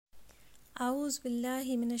A'udhu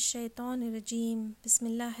billahi minash shaitanir rajeem.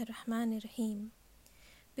 Bismillahir Rahmanir Rahim.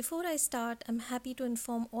 Before I start, I'm happy to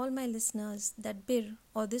inform all my listeners that Bir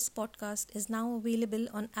or this podcast is now available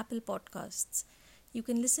on Apple Podcasts. You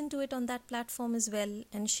can listen to it on that platform as well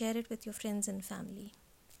and share it with your friends and family.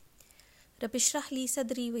 Rabbi shrah li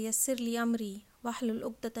sadri wa yassir li amri wahlul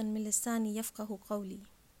uqdatan min lisani yafqahu qawli.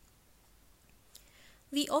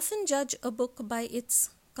 We often judge a book by its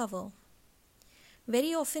cover.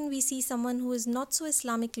 Very often we see someone who is not so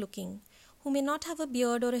Islamic looking, who may not have a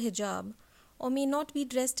beard or a hijab, or may not be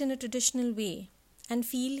dressed in a traditional way, and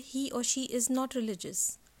feel he or she is not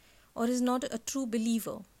religious, or is not a true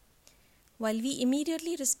believer, while we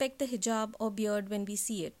immediately respect the hijab or beard when we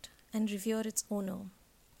see it, and revere its owner.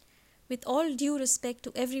 With all due respect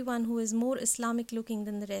to everyone who is more Islamic looking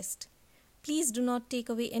than the rest, please do not take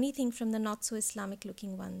away anything from the not so Islamic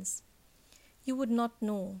looking ones. You would not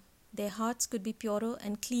know. Their hearts could be purer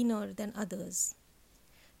and cleaner than others.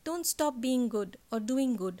 Don't stop being good or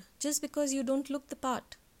doing good just because you don't look the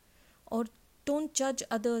part, or don't judge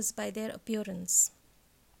others by their appearance.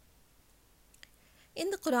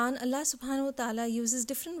 In the Quran, Allah subhanahu wa ta'ala uses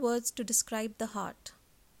different words to describe the heart.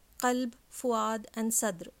 Qalb, Fuad and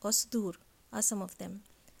Sadr or Sudur are some of them.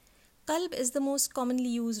 Qalb is the most commonly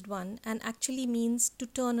used one and actually means to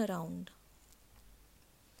turn around.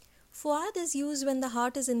 Fuad is used when the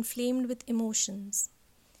heart is inflamed with emotions.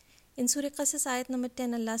 In Surah Qasas ayat number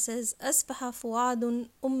 10, Allah says, Asbaha fuadun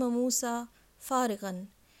umma Musa farigan,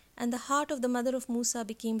 and the heart of the mother of Musa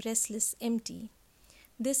became restless, empty.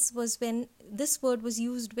 This word was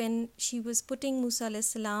used when she was putting Musa alayhi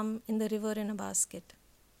salam in the river in a basket.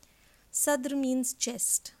 Sadr means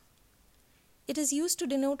chest. It is used to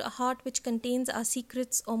denote a heart which contains our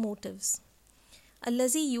secrets or motives.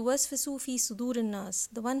 Allazi yuwasfisu fi sudurin nas,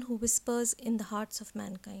 the one who whispers in the hearts of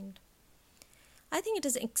mankind. I think it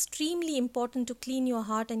is extremely important to clean your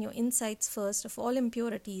heart and your insides first of all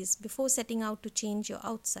impurities before setting out to change your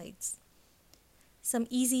outsides. Some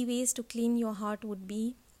easy ways to clean your heart would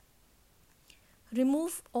be: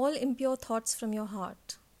 remove all impure thoughts from your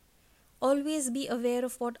heart. Always be aware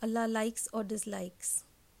of what Allah likes or dislikes.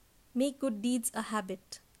 Make good deeds a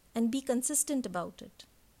habit and be consistent about it.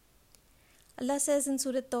 Allah says in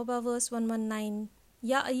Surah Tawbah verse 119,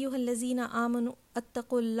 Ya ayyuhallazina amanu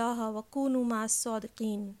attaqullaha wa kunu ma'as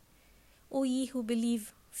sadiqeen. O ye who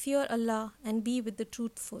believe, fear Allah and be with the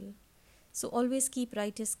truthful. So always keep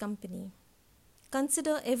righteous company.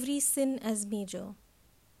 Consider every sin as major.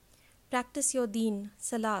 Practice your deen,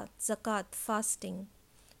 salat, zakat, fasting.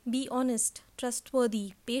 Be honest,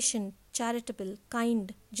 trustworthy, patient, charitable,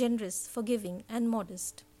 kind, generous, forgiving and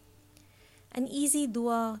modest. An easy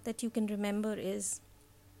dua that you can remember is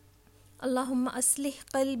Allahumma aslih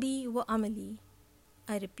qalbi wa amali.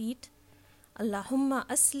 I repeat, Allahumma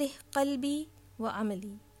aslih qalbi wa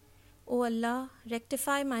amali. O Allah,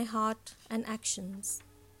 rectify my heart and actions.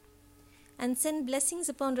 And send blessings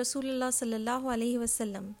upon Rasulullah sallallahu alaihi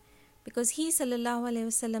wasallam, because he sallallahu alaihi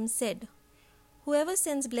wasallam said, whoever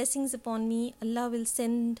sends blessings upon me, Allah will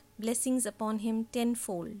send blessings upon him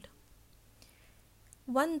tenfold.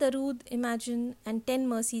 One darood imagine and 10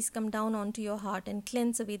 mercies come down onto your heart and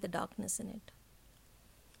cleanse away the darkness in it.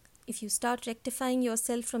 If you start rectifying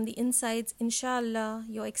yourself from the insides, inshallah,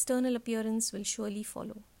 your external appearance will surely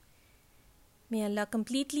follow. May Allah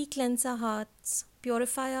completely cleanse our hearts,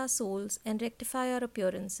 purify our souls and rectify our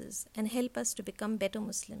appearances and help us to become better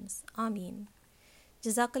Muslims. Ameen.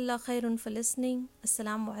 Jazakallah khairun for listening.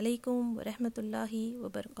 Assalamu alaikum wa rahmatullahi wa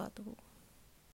barakatuhu.